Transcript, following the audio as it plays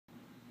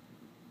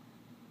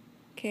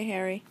Okay,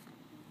 Harry.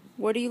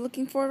 What are you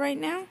looking for right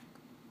now?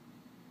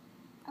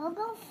 I'll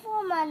go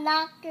for my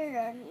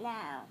doctor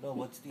now. No,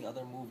 what's the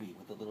other movie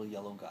with the little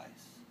yellow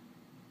guys?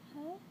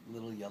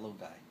 Little yellow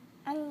guy.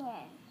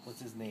 Onion.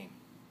 What's his name?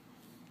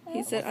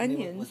 He said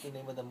onions. What's the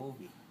name of the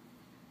movie?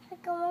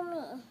 Come on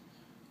me.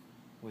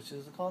 Which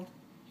is it called?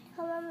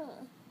 Come on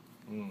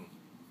me.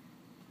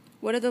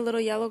 What are the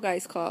little yellow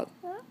guys called?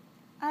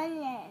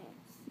 Onions.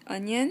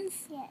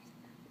 Onions? Yes.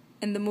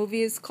 And the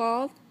movie is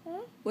called?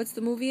 What's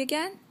the movie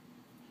again?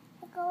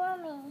 Come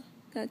on me.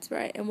 That's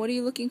right. And what are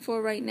you looking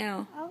for right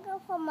now? I'll go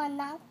for my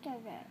doctor.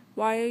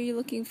 Why are you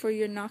looking for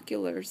your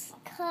binoculars?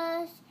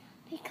 Because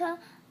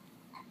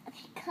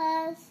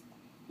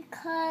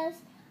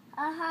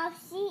I have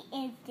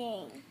seen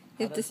things.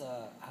 What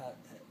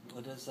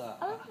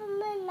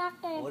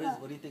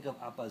do you think of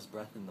Appa's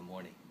breath in the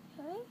morning?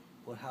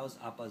 How's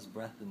Appa's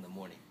breath in the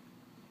morning?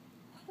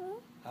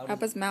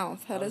 Appa's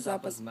mouth. How does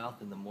Appa's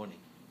mouth in the morning?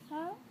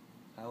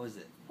 How is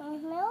it?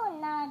 No,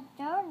 not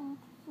dirty.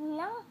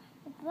 No,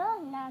 the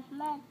breath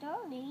not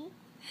dirty.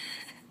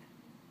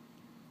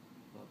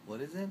 What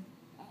is it?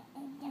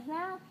 The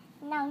mouth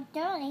not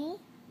dirty.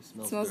 It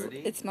smells dirty?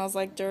 It smells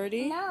like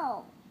dirty?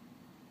 No.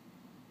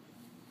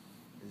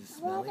 Is it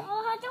smelly?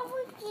 Oh, I don't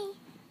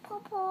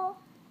poo.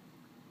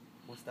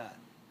 What's that?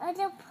 I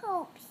do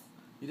poops.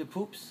 You did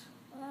poops?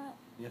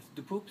 You have to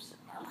do poops?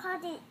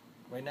 Party.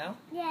 Right now?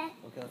 Yeah.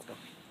 Okay, let's go.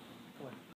 Come on.